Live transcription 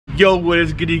Yo, what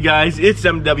is good, you guys? It's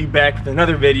MW back with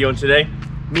another video, and today,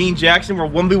 me and Jackson, we're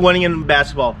 1v1ing in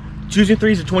basketball. Choosing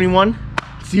threes at 21,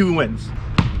 see who wins.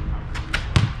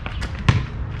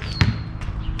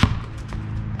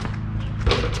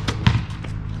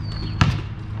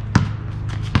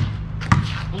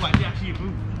 Oh, I did actually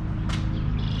move.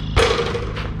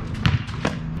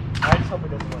 I just hope it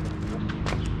doesn't win.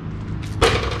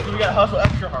 So we gotta hustle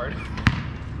extra hard.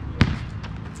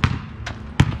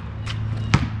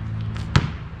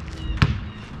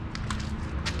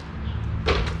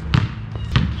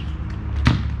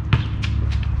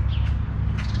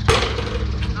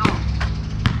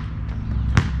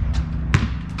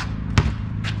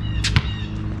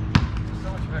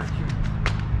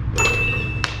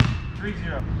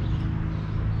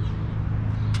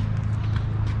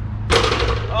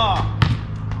 Oh.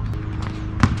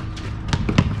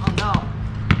 Oh no.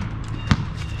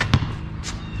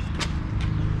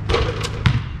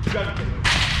 You gotta get it.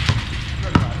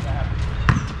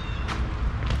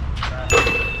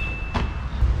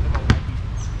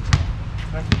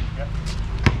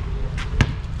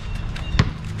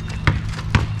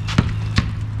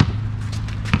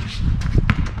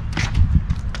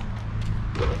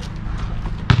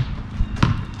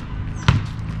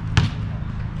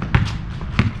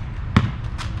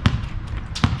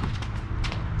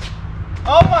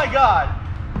 Oh my God!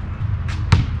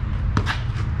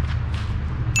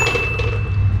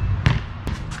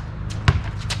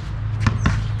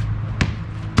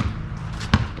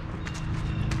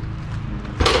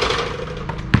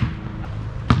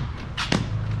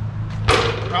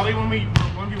 Probably when we're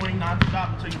going to be winning non-stop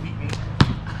until you beat me.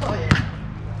 Oh yeah.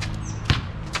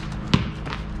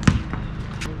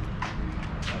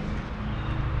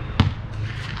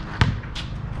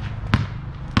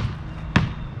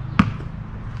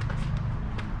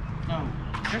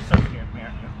 You're so scared,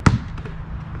 man.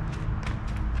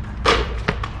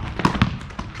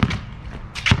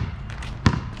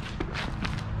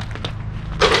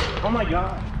 Oh my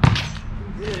God.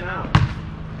 You did it out.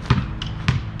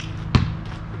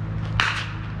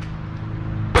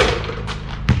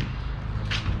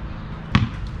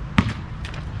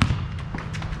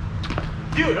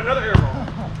 Dude, another air ball.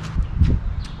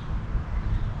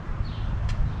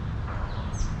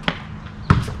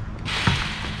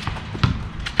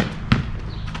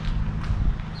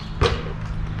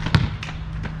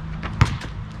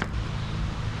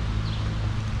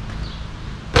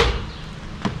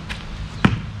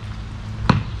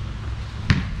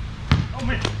 Oh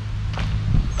man.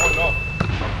 Oh no.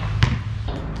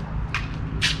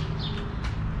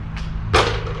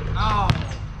 Oh.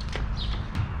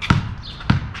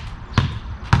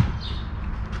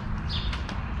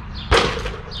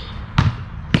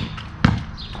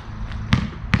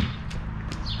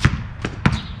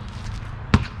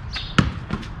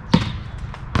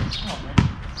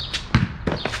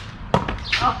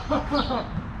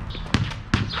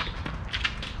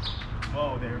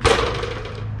 Whoa, there we go.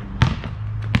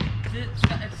 It's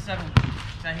a 7.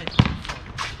 That hit.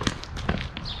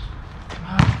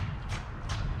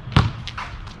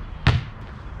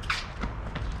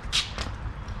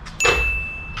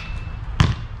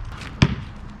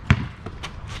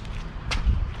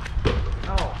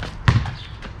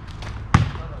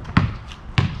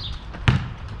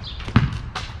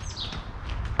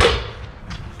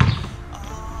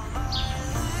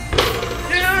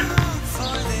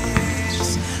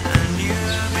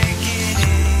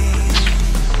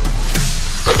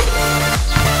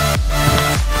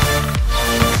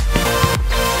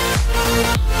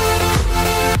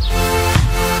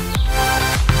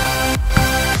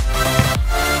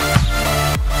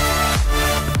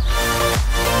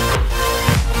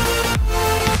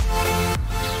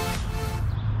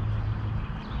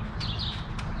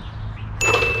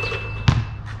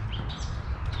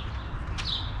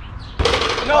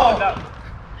 No, no.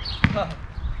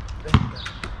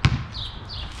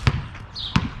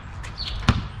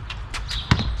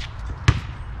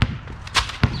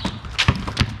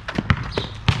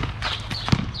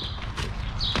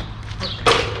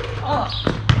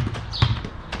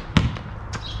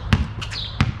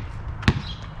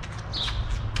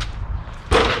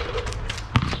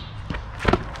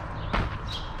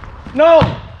 No! No!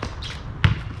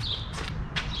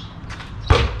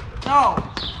 Oh.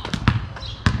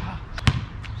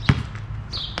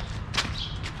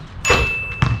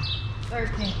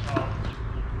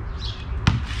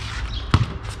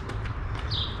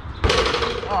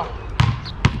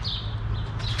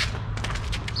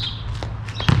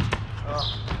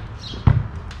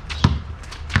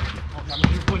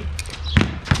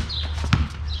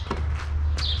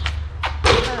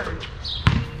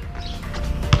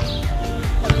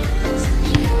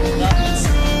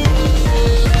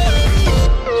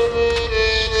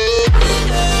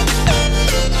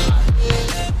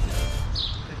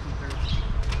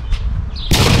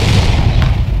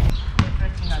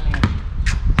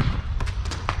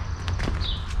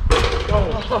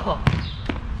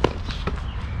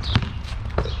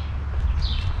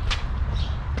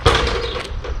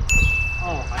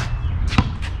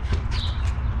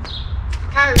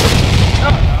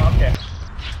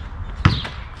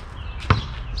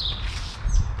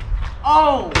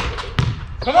 Oh!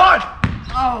 Come on!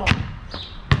 Oh!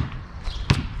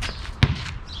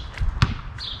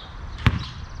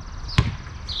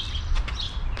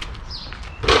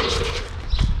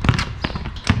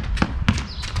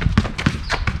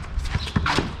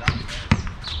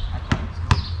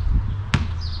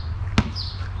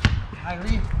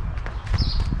 Kyrie.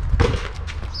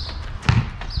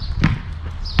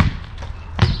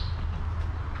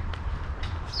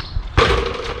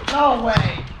 No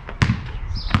way.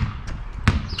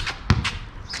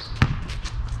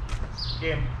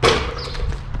 Game.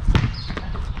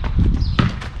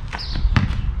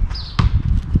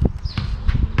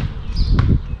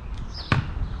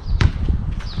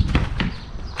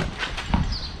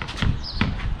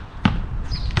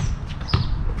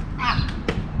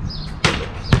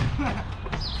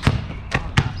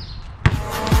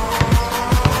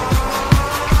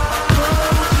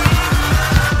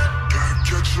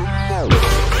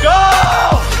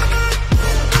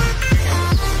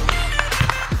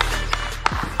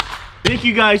 Thank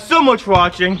you guys so much for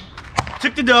watching.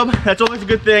 Took the dub, that's always a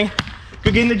good thing.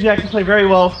 Good game to Jaxon, played very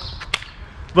well.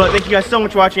 But thank you guys so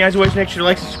much for watching. As always, make sure to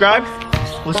like, subscribe.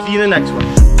 We'll see you in the next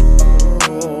one.